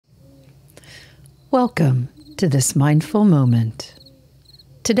Welcome to this mindful moment.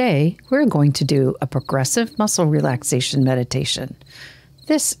 Today, we're going to do a progressive muscle relaxation meditation.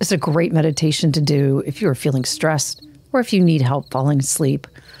 This is a great meditation to do if you are feeling stressed or if you need help falling asleep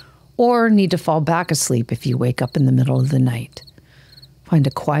or need to fall back asleep if you wake up in the middle of the night. Find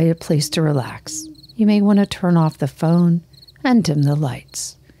a quiet place to relax. You may want to turn off the phone and dim the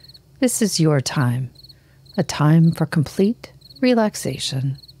lights. This is your time, a time for complete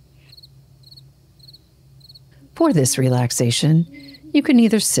relaxation. For this relaxation, you can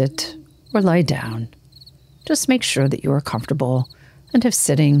either sit or lie down. Just make sure that you are comfortable, and if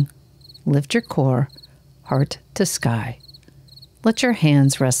sitting, lift your core, heart to sky. Let your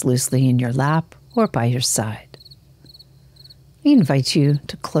hands rest loosely in your lap or by your side. I invite you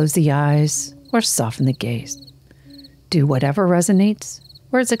to close the eyes or soften the gaze. Do whatever resonates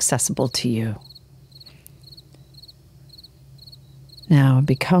or is accessible to you. Now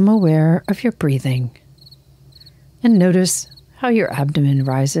become aware of your breathing. And notice how your abdomen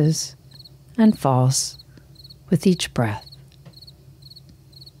rises and falls with each breath.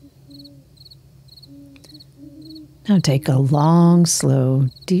 Now take a long, slow,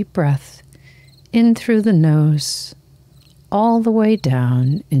 deep breath in through the nose, all the way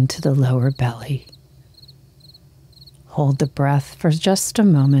down into the lower belly. Hold the breath for just a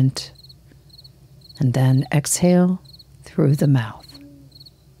moment, and then exhale through the mouth.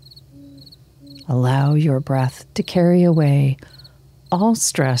 Allow your breath to carry away all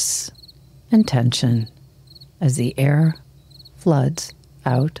stress and tension as the air floods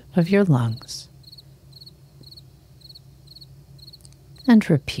out of your lungs. And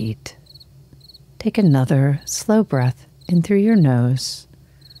repeat. Take another slow breath in through your nose.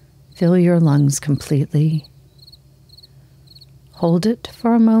 Fill your lungs completely. Hold it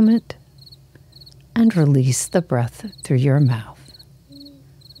for a moment and release the breath through your mouth.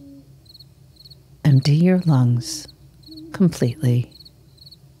 Empty your lungs completely.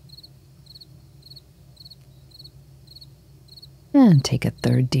 And take a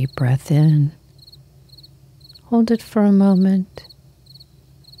third deep breath in. Hold it for a moment.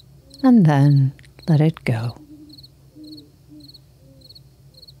 And then let it go.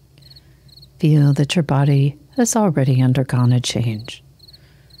 Feel that your body has already undergone a change.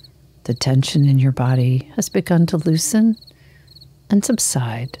 The tension in your body has begun to loosen and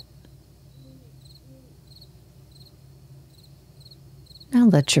subside. Now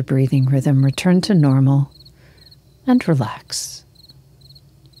let your breathing rhythm return to normal and relax.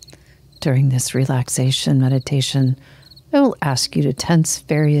 During this relaxation meditation, I will ask you to tense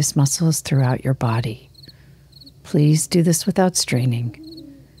various muscles throughout your body. Please do this without straining.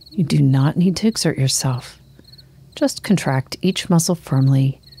 You do not need to exert yourself. Just contract each muscle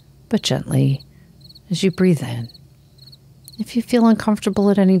firmly but gently as you breathe in. If you feel uncomfortable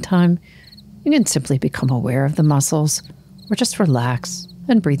at any time, you can simply become aware of the muscles or just relax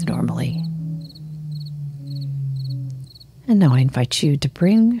and breathe normally. And now I invite you to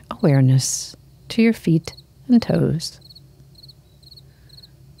bring awareness to your feet and toes.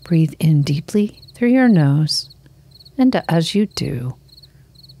 Breathe in deeply through your nose, and as you do,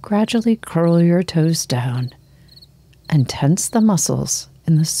 gradually curl your toes down and tense the muscles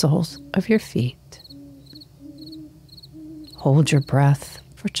in the soles of your feet. Hold your breath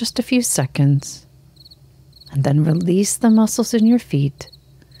for just a few seconds, and then release the muscles in your feet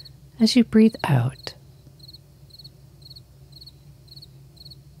as you breathe out.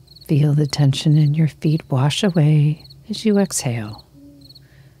 Feel the tension in your feet wash away as you exhale.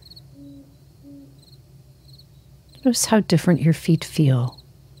 Notice how different your feet feel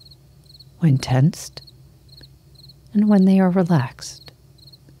when tensed and when they are relaxed.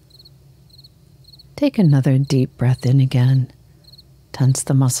 Take another deep breath in again. Tense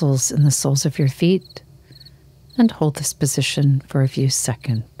the muscles in the soles of your feet and hold this position for a few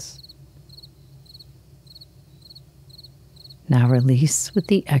seconds. Now release with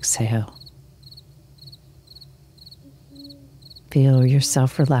the exhale. Feel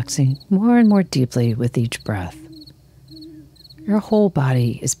yourself relaxing more and more deeply with each breath. Your whole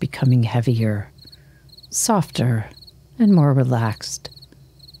body is becoming heavier, softer, and more relaxed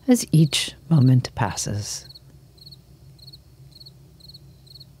as each moment passes.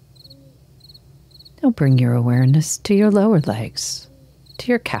 Now bring your awareness to your lower legs, to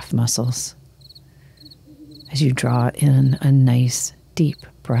your calf muscles. As you draw in a nice, deep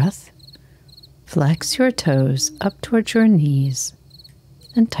breath, flex your toes up towards your knees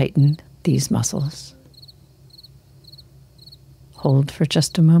and tighten these muscles. Hold for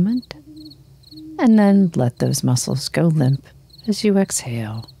just a moment, and then let those muscles go limp as you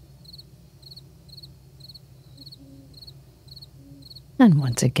exhale. And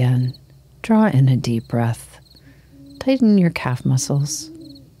once again, draw in a deep breath. Tighten your calf muscles.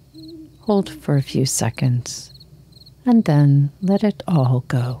 Hold for a few seconds, and then let it all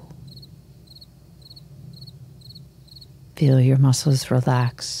go. Feel your muscles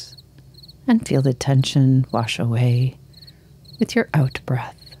relax and feel the tension wash away with your out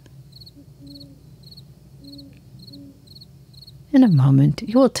breath. In a moment,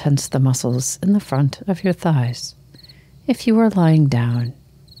 you will tense the muscles in the front of your thighs. If you are lying down,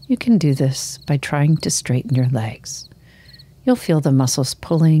 you can do this by trying to straighten your legs. You'll feel the muscles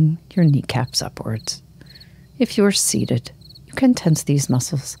pulling your kneecaps upwards. If you are seated, you can tense these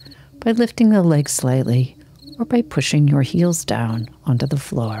muscles by lifting the legs slightly or by pushing your heels down onto the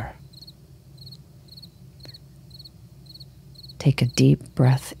floor. Take a deep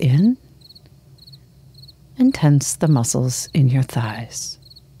breath in and tense the muscles in your thighs.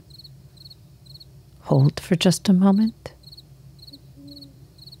 Hold for just a moment,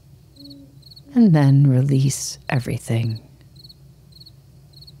 and then release everything.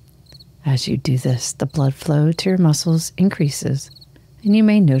 As you do this, the blood flow to your muscles increases, and you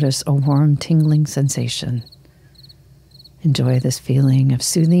may notice a warm, tingling sensation. Enjoy this feeling of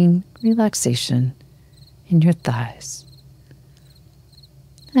soothing relaxation in your thighs.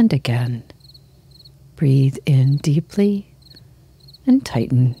 And again, breathe in deeply and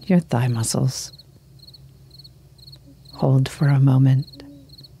tighten your thigh muscles. Hold for a moment.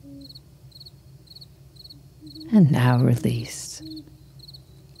 And now release.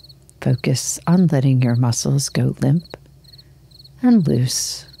 Focus on letting your muscles go limp and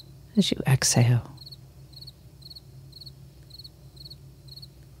loose as you exhale.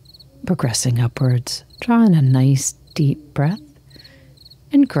 Progressing upwards, draw in a nice deep breath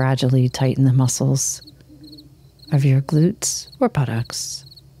and gradually tighten the muscles of your glutes or buttocks.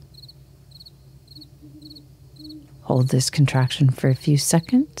 Hold this contraction for a few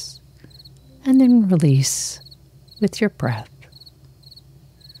seconds and then release with your breath.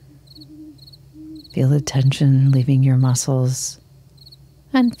 Feel the tension leaving your muscles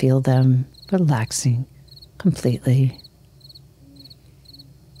and feel them relaxing completely.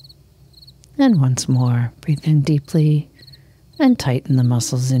 And once more, breathe in deeply and tighten the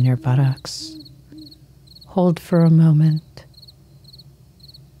muscles in your buttocks. Hold for a moment.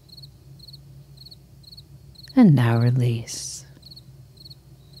 And now release.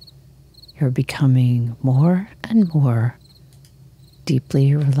 You're becoming more and more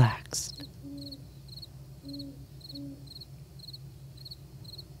deeply relaxed.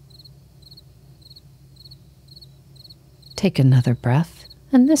 Take another breath,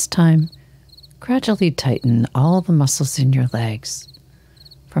 and this time, gradually tighten all the muscles in your legs,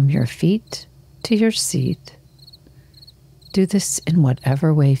 from your feet to your seat. Do this in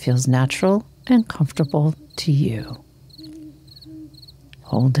whatever way feels natural and comfortable to you.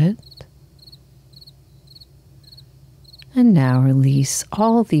 Hold it. And now release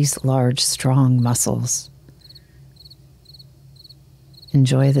all these large, strong muscles.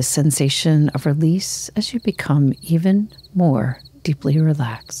 Enjoy the sensation of release as you become even more deeply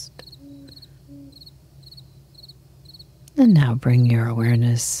relaxed. And now bring your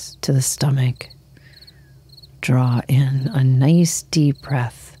awareness to the stomach. Draw in a nice deep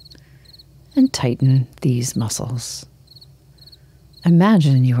breath and tighten these muscles.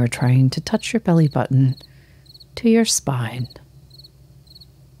 Imagine you are trying to touch your belly button to your spine.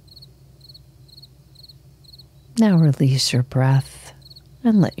 Now release your breath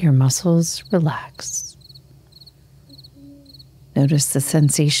and let your muscles relax. Notice the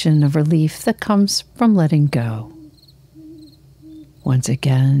sensation of relief that comes from letting go. Once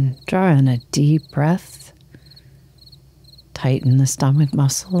again, draw in a deep breath. Tighten the stomach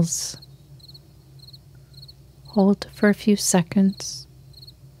muscles. Hold for a few seconds.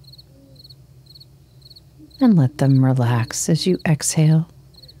 And let them relax as you exhale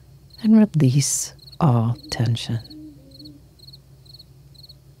and release all tension.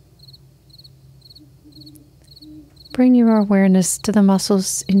 Bring your awareness to the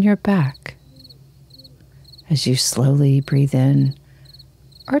muscles in your back. As you slowly breathe in,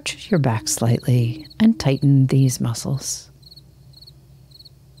 arch your back slightly and tighten these muscles.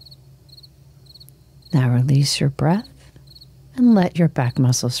 Now release your breath and let your back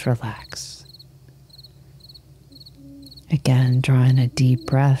muscles relax. Again, draw in a deep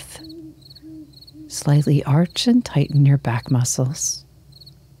breath. Slightly arch and tighten your back muscles.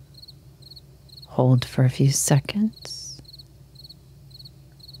 Hold for a few seconds.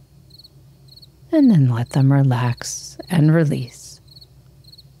 And then let them relax and release.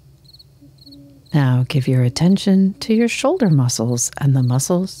 Now give your attention to your shoulder muscles and the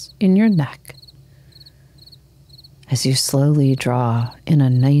muscles in your neck. As you slowly draw in a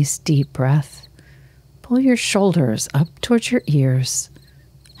nice deep breath, pull your shoulders up towards your ears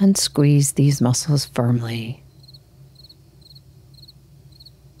and squeeze these muscles firmly.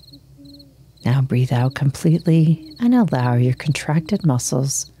 Now breathe out completely and allow your contracted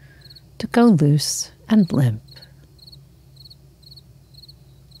muscles to go loose and limp.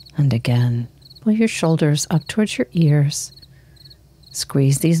 And again, pull your shoulders up towards your ears,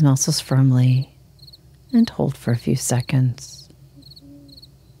 squeeze these muscles firmly, and hold for a few seconds.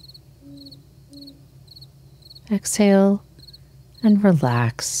 Exhale and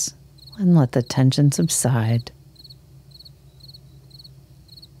relax and let the tension subside.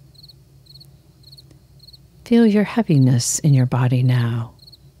 Feel your heaviness in your body now.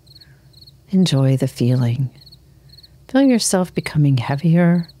 Enjoy the feeling. Feel yourself becoming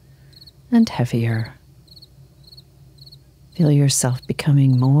heavier and heavier. Feel yourself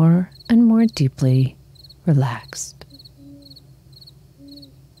becoming more and more deeply relaxed.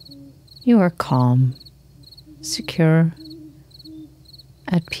 You are calm, secure,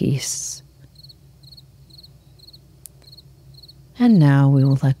 at peace. And now we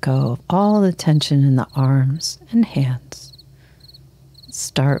will let go of all the tension in the arms and hands.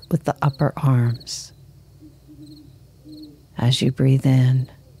 Start with the upper arms. As you breathe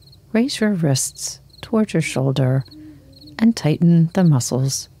in, raise your wrists towards your shoulder and tighten the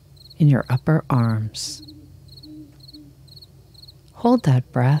muscles in your upper arms. Hold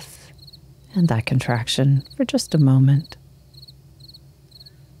that breath and that contraction for just a moment.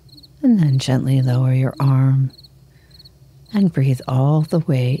 And then gently lower your arm and breathe all the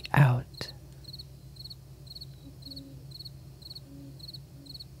way out.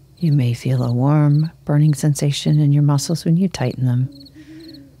 You may feel a warm, burning sensation in your muscles when you tighten them.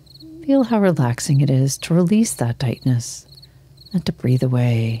 Feel how relaxing it is to release that tightness and to breathe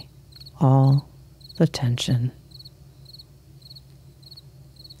away all the tension.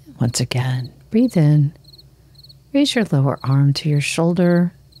 Once again, breathe in, raise your lower arm to your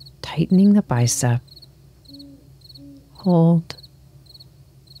shoulder, tightening the bicep. Hold.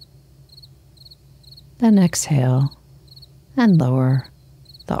 Then exhale and lower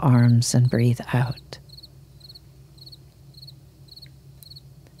the arms and breathe out.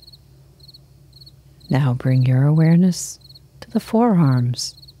 Now bring your awareness to the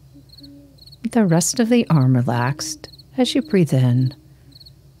forearms. With the rest of the arm relaxed, as you breathe in,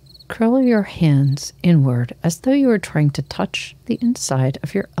 curl your hands inward as though you were trying to touch the inside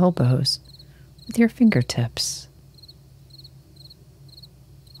of your elbows with your fingertips.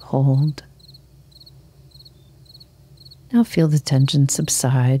 Hold. Now feel the tension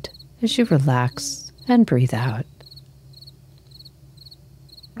subside as you relax and breathe out.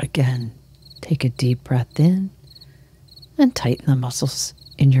 Again, take a deep breath in and tighten the muscles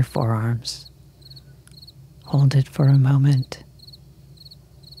in your forearms. Hold it for a moment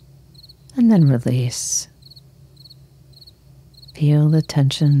and then release. Feel the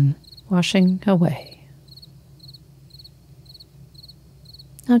tension washing away.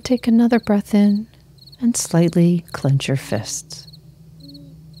 Now take another breath in and slightly clench your fists.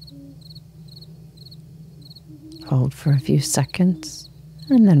 Hold for a few seconds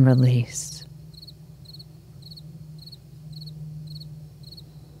and then release.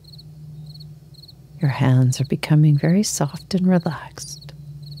 Your hands are becoming very soft and relaxed.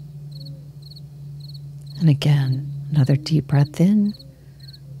 And again, another deep breath in,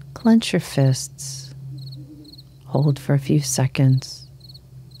 clench your fists, hold for a few seconds,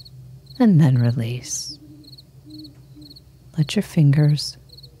 and then release. Let your fingers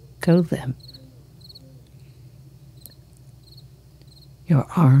go limp. Your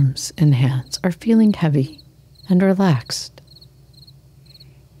arms and hands are feeling heavy and relaxed.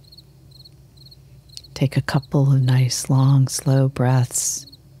 Take a couple of nice, long, slow breaths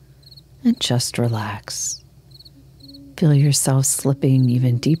and just relax. Feel yourself slipping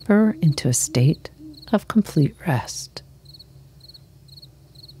even deeper into a state of complete rest.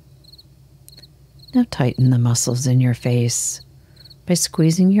 Now tighten the muscles in your face by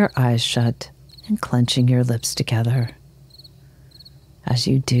squeezing your eyes shut and clenching your lips together. As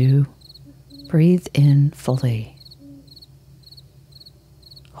you do, breathe in fully.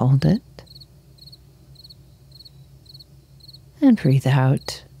 Hold it. And breathe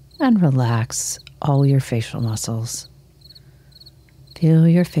out and relax all your facial muscles. Feel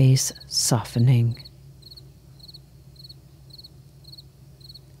your face softening.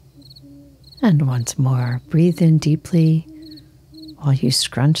 And once more, breathe in deeply while you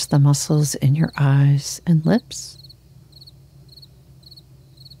scrunch the muscles in your eyes and lips.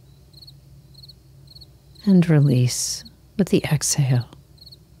 And release with the exhale.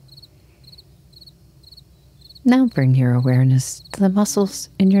 Now bring your awareness to the muscles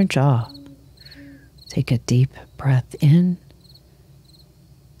in your jaw. Take a deep breath in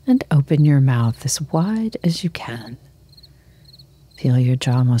and open your mouth as wide as you can. Feel your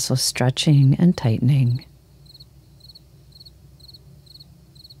jaw muscles stretching and tightening.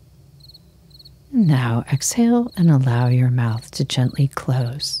 Now exhale and allow your mouth to gently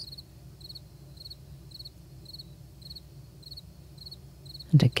close.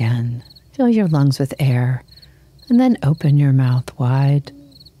 And again, fill your lungs with air and then open your mouth wide.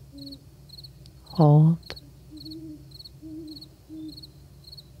 Hold.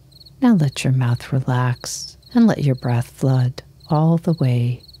 Now let your mouth relax and let your breath flood all the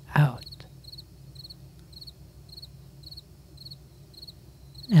way out.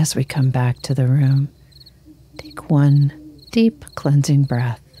 As we come back to the room, take one deep cleansing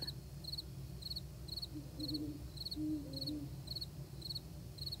breath.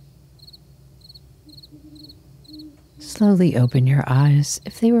 Slowly open your eyes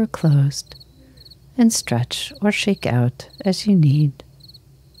if they were closed and stretch or shake out as you need.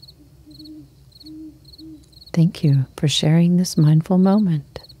 Thank you for sharing this mindful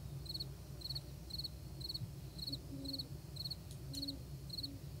moment.